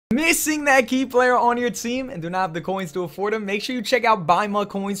missing that key player on your team and do not have the coins to afford them, make sure you check out Buy My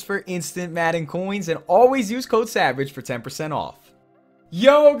Coins for instant Madden coins and always use code SAVAGE for 10% off.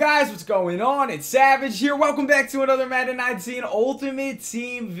 Yo guys, what's going on? It's Savage here. Welcome back to another Madden 19 Ultimate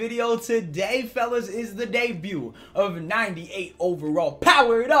Team video. Today, fellas, is the debut of 98 overall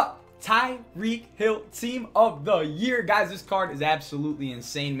powered up Tyreek Hill Team of the Year. Guys, this card is absolutely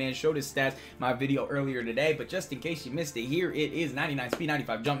insane, man. Showed his stats in my video earlier today, but just in case you missed it, here it is. 99 speed,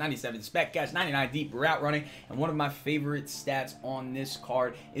 95 jump, 97 spec catch, 99 deep route running, and one of my favorite stats on this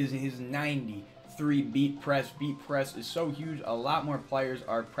card is his 93 beat press. Beat press is so huge. A lot more players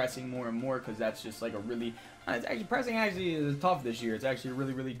are pressing more and more because that's just like a really it's actually pressing is tough this year. It's actually a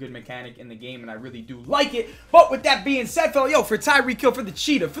really good mechanic in the game, and I really do like it. But with that being said, fella, yo, for Tyreek Hill, for the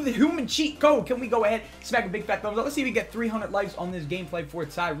cheetah, for the human cheat code, can we go ahead, smack a big fat thumbs up? Let's see if we get 300 likes on this gameplay for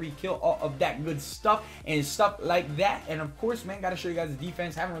Tyreek Hill. All of that good stuff and stuff like that. And of course, man, gotta show you guys the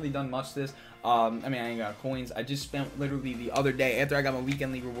defense. Haven't really done much this. I mean, I ain't got coins. I just spent literally the other day, after I got my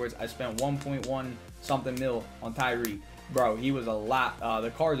weekend league rewards, I spent 1.1 something mil on Tyreek. Bro, he was a lot.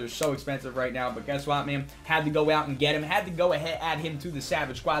 The cards are so expensive right now, but guess what, man? Had to go out and get him. Had to go ahead, add him to the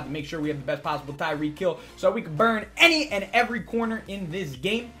Savage Squad to make sure we have the best possible Tyreek Hill so we can burn any and every corner in this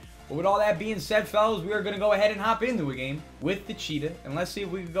game. But with all that being said, fellas, we are going to go ahead and hop into a game with the cheetah, and let's see if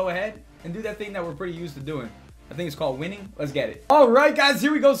we can go ahead and do that thing that we're pretty used to doing. I think it's called winning. Let's get it. All right, guys,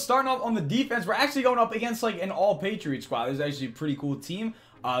 here we go. Starting off on the defense. We're actually going up against like an all-Patriot squad. This is actually a pretty cool team.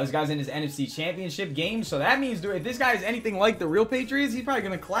 This guy's in his NFC Championship game, so that means, dude, if this guy is anything like the real Patriots, he's probably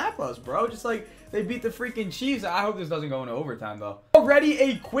going to clap us, bro. Just like they beat the freaking Chiefs. I hope this doesn't go into overtime, though. Already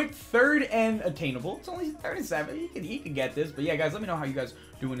a quick third and attainable. It's only 3rd and 7. He can get this. But yeah, guys, let me know how you guys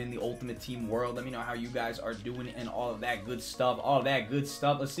doing in the Ultimate Team world. Let me know how you guys are doing and all of that good stuff. All of that good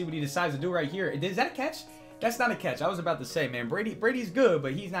stuff. Let's see what he decides to do right here. Is that a catch? That's not a catch. I was about to say, man, Brady's good,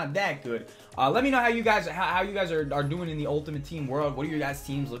 but he's not that good. Let me know how you guys are doing in the Ultimate Team world. What are your guys'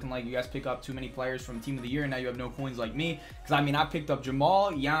 teams looking like? You guys pick up too many players from Team of the Year, and now you have no coins like me. Because, I mean, I picked up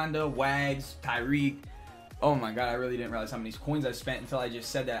Jamal, Yonda, Wags, Tyreek. Oh, my God, I really didn't realize how many coins I spent until I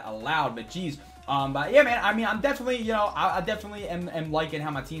just said that aloud. But, geez. But yeah, man, I mean, I'm definitely, you know, I definitely am liking how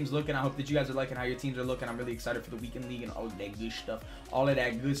my team's looking. I hope that you guys are liking how your teams are looking. I'm really excited for the weekend league and all of that good stuff. All of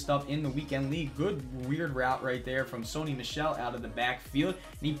that good stuff in the weekend league. Good weird route right there from Sony Michel out of the backfield.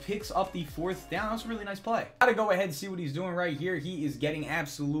 And he picks up the 4th down. That's a really nice play. Gotta go ahead and see what he's doing right here. He is getting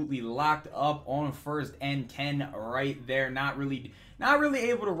absolutely locked up on 1st and 10 right there. Not really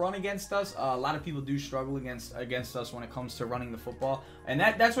able to run against us. A lot of people do struggle against us when it comes to running the football, and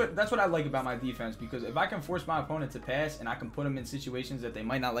that's what I like about my defense, because if I can force my opponent to pass and I can put them in situations that they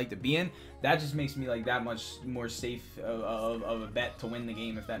might not like to be in, that just makes me like that much more safe of a bet to win the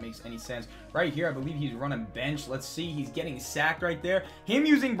game, if that makes any sense. Right here, I believe he's running bench. Let's see, he's getting sacked right there. Him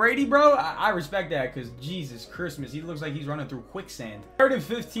using Brady, bro, I respect that, because Jesus Christmas, he looks like he's running through quicksand. 3rd and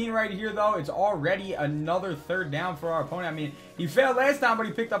 15 right here, though. It's already another 3rd down for our opponent. I mean, he failed last time, but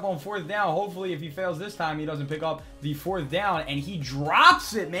he picked up on 4th down. Hopefully, if he fails this time, he doesn't pick up the 4th down, and he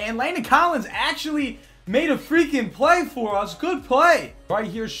drops it, man. Landon Collins actually made a freaking play for us. Good play. Right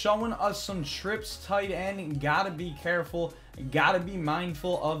here, showing us some trips, tight end. Gotta be careful. Gotta be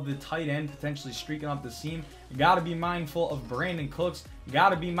mindful of the tight end potentially streaking up the seam. Gotta be mindful of Brandon Cooks.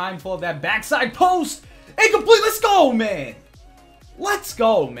 Gotta be mindful of that backside post. Incomplete. Let's go, man. Let's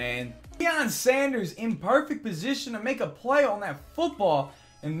go, man. Deion Sanders in perfect position to make a play on that football,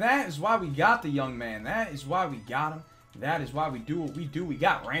 and that is why we got the young man. That is why we got him. That is why we do what we do. We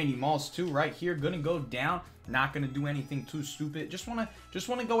got Randy Moss too right here. Gonna go down. Not gonna do anything too stupid. Just wanna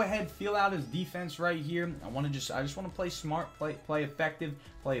go ahead, feel out his defense right here. I just wanna play smart, play effective,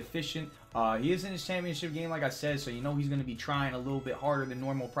 play efficient. He is in his championship game, like I said, so you know he's gonna be trying a little bit harder than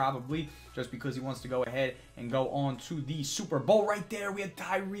normal, probably, just because he wants to go ahead and go on to the Super Bowl. Right there, we had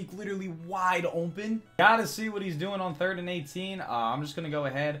Tyreek literally wide open. Gotta see what he's doing on 3rd and 18. I'm just gonna go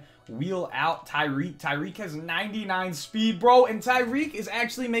ahead, wheel out Tyreek. Tyreek has 99 speed, bro, and Tyreek is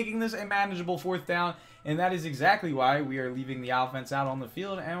actually making this a manageable 4th down. And that is exactly why we are leaving the offense out on the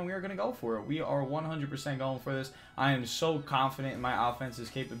field, and we are going to go for it. We are 100% going for this. I am so confident in my offense's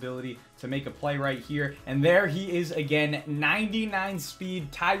capability to make a play right here. And there he is again, 99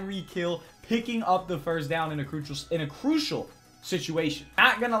 speed, Tyreek Hill, picking up the 1st down in a crucial situation.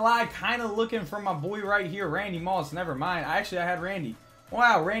 Not going to lie, kind of looking for my boy right here, Randy Moss. Never mind. I had Randy.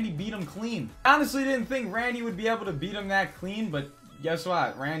 Wow, Randy beat him clean. Honestly, didn't think Randy would be able to beat him that clean, but guess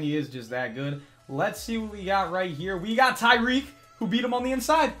what? Randy is just that good. Let's see what we got right here. We got Tyreek, who beat him on the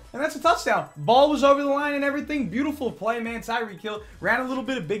inside, and that's a touchdown. Ball was over the line and everything. Beautiful play, man. Tyreek Hill ran a little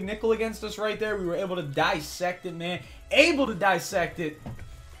bit of big nickel against us right there. We were able to dissect it, man. Able to dissect it.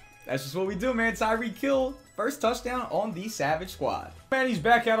 That's just what we do, man. Tyreek Hill, first touchdown on the Savage squad. Man, he's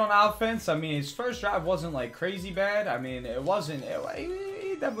back out on offense. I mean, his first drive wasn't like crazy bad. I mean, it wasn't.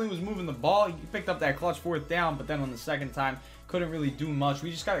 He definitely was moving the ball. He picked up that clutch fourth down, but then on the second time, couldn't really do much.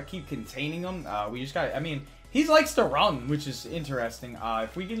 We just got to keep containing him. We just got to, I mean, he likes to run, which is interesting.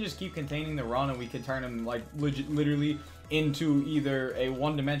 If we can just keep containing the run and we can turn him like literally into either a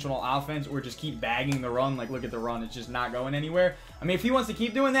one-dimensional offense or just keep bagging the run. Like, look at the run. It's just not going anywhere. I mean, if he wants to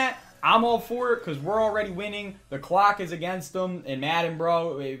keep doing that, I'm all for it because we're already winning. The clock is against them in Madden,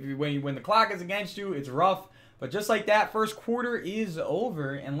 bro. When the clock is against you, it's rough. But just like that, first quarter is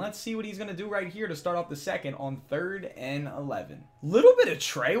over. And let's see what he's going to do right here to start off the second on 3rd and 11. Little bit of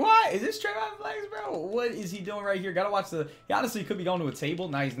Trey Watt. Is this Trey Watt flags, bro? What is he doing right here? Got to watch the... He honestly could be going to a table.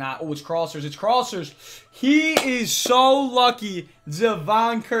 No, he's not. Oh, it's crossers. It's crossers. He is so lucky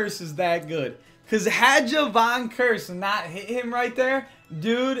Javon Curse is that good. Because had Javon Curse not hit him right there,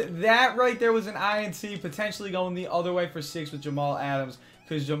 dude, that right there was an INT, potentially going the other way for 6 with Jamal Adams.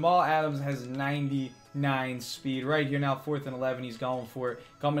 Because Jamal Adams has 99 speed. Right here now, 4th and 11, he's going for it.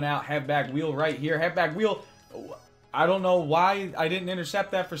 Coming out, head back wheel right here. Head back wheel. I don't know why I didn't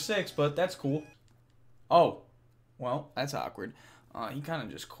intercept that for 6, but that's cool. Oh, well, that's awkward. He kind of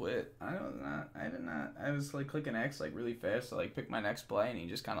just quit. I did not. I was like clicking X like really fast to like pick my next play, and he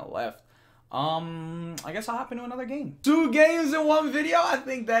just kind of left. I guess I'll hop into another game. 2 games in 1 video. I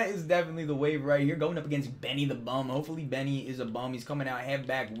think that is definitely the wave right here. Going up against Benny the Bum. Hopefully Benny is a bum. He's coming out head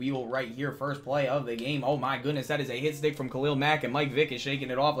back wheel right here. First play of the game. Oh my goodness, that is a hit stick from Khalil Mack, and Mike Vick is shaking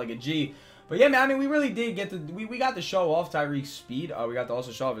it off like a G. But yeah, man, I mean, we really did get to, we got to show off Tyreek's speed. We got to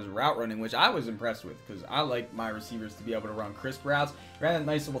also show off his route running, which I was impressed with because I like my receivers to be able to run crisp routes. Ran that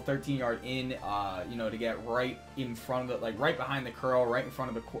nice little 13-yard in, you know, to get right in front of it, like right behind the curl, right in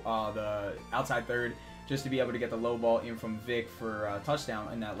front of the outside third, just to be able to get the low ball in from Vic for a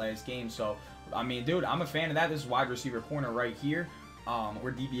touchdown in that last game. So, I mean, dude, I'm a fan of that. This is wide receiver corner right here.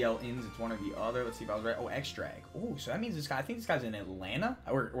 Or DBL ins, it's one or the other. Let's see if I was right. Oh, X-Drag. Oh, so that means this guy, I think this guy's in Atlanta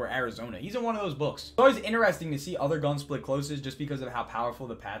or Arizona. He's in one of those books. It's always interesting to see other gun split closes just because of how powerful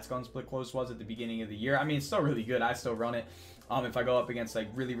the Pats gun split close was at the beginning of the year. I mean, it's still really good. I still run it. If I go up against like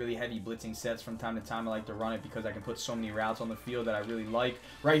really heavy blitzing sets from time to time, I like to run it because I can put so many routes on the field that I really like.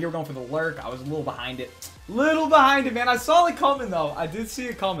 Right here, we're going for the lurk. I was a little behind it. Man. I saw it coming, though. I did see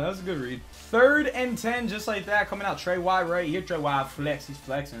it coming. That was a good read. 3rd and 10, just like that. Coming out, Trey Watt right here. Trey Watt flex. He's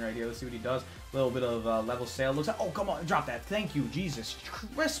flexing right here. Let's see what he does. A little bit of level sail. Looks like, oh, come on. Drop that. Thank you, Jesus.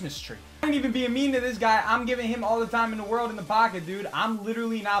 Christmas tree. I ain't even being mean to this guy. I'm giving him all the time in the world in the pocket, dude. I'm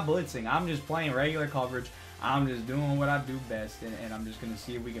literally not blitzing. I'm just playing regular coverage. I'm just doing what I do best, and I'm just going to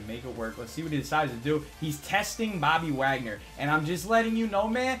see if we can make it work. Let's see what he decides to do. He's testing Bobby Wagner, and I'm just letting you know,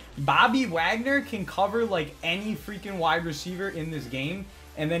 man, Bobby Wagner can cover, like, any freaking wide receiver in this game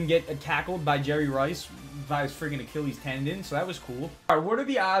and then get tackled by Jerry Rice by his freaking Achilles tendon, so that was cool. All right, what are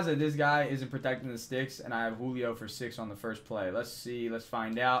the odds that this guy isn't protecting the sticks, and I have Julio for 6 on the first play? Let's see. Let's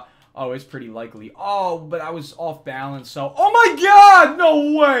find out. Oh, it's pretty likely. Oh, but I was off balance, so... Oh, my God!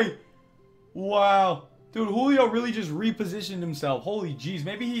 No way! Wow. Dude, Julio really just repositioned himself. Holy jeez,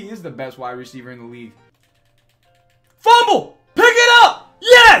 maybe he is the best wide receiver in the league. Fumble! Pick it up!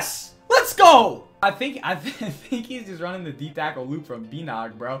 Yes! Let's go! I think he's just running the D-tackle loop from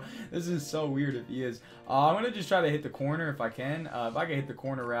B-Nog, bro. This is so weird if he is. I'm going to just try to hit the corner if I can. If I can hit the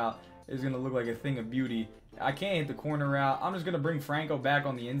corner route, it's going to look like a thing of beauty. I can't hit the corner route. I'm just going to bring Franco back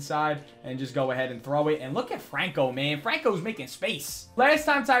on the inside and just go ahead and throw it. And look at Franco, man. Franco's making space. Last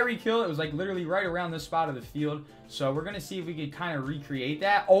time Tyreek Hill, it was like literally right around this spot of the field. So we're going to see if we can kind of recreate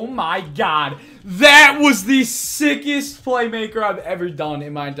that. Oh my God. That was the sickest playmaker I've ever done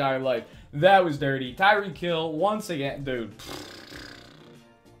in my entire life. That was dirty. Tyreek Hill, once again, dude.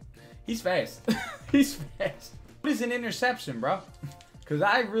 He's fast. He's fast. What is an interception, bro? Because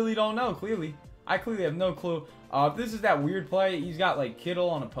I really don't know, clearly. I clearly have no clue. If this is that weird play, he's got like Kittle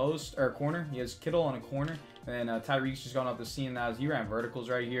on a post or a corner. He has Kittle on a corner. And Tyreek's just going off the seam now. He ran verticals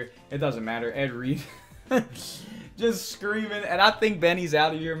right here. It doesn't matter. Ed Reed just screaming. And I think Benny's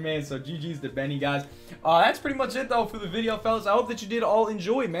out of here, man. So GG's to Benny, guys. That's pretty much it, though, for the video, fellas. I hope that you did all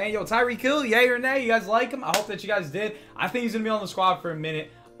enjoy, man. Yo, Tyreek Hill, yay or nay? You guys like him? I hope that you guys did. I think he's going to be on the squad for a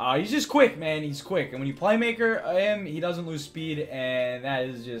minute. He's just quick, man. He's quick. And when you playmaker him, he doesn't lose speed. And that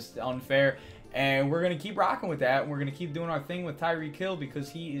is just unfair. And we're going to keep rocking with that. We're going to keep doing our thing with Tyreek Hill because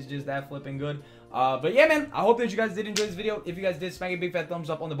he is just that flipping good. But yeah, man, I hope that you guys did enjoy this video. If you guys did, smack a big fat thumbs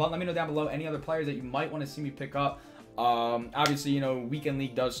up on the button. Let me know down below any other players that you might want to see me pick up. Obviously, you know, Weekend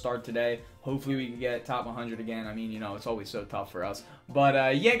League does start today. Hopefully we can get top 100 again. I mean, you know, it's always so tough for us.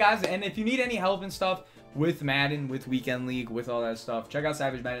 But yeah, guys, and if you need any help and stuff, with Madden, with Weekend League, with all that stuff. Check out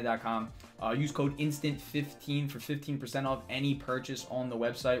SavageMadden.com. Use code INSTANT15 for 15% off any purchase on the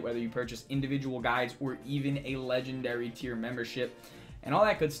website, whether you purchase individual guides or even a legendary tier membership and all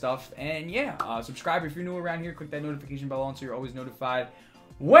that good stuff. And yeah, subscribe if you're new around here. Click that notification bell on so you're always notified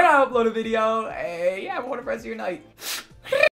when I upload a video. Hey, yeah, have a wonderful rest of your night.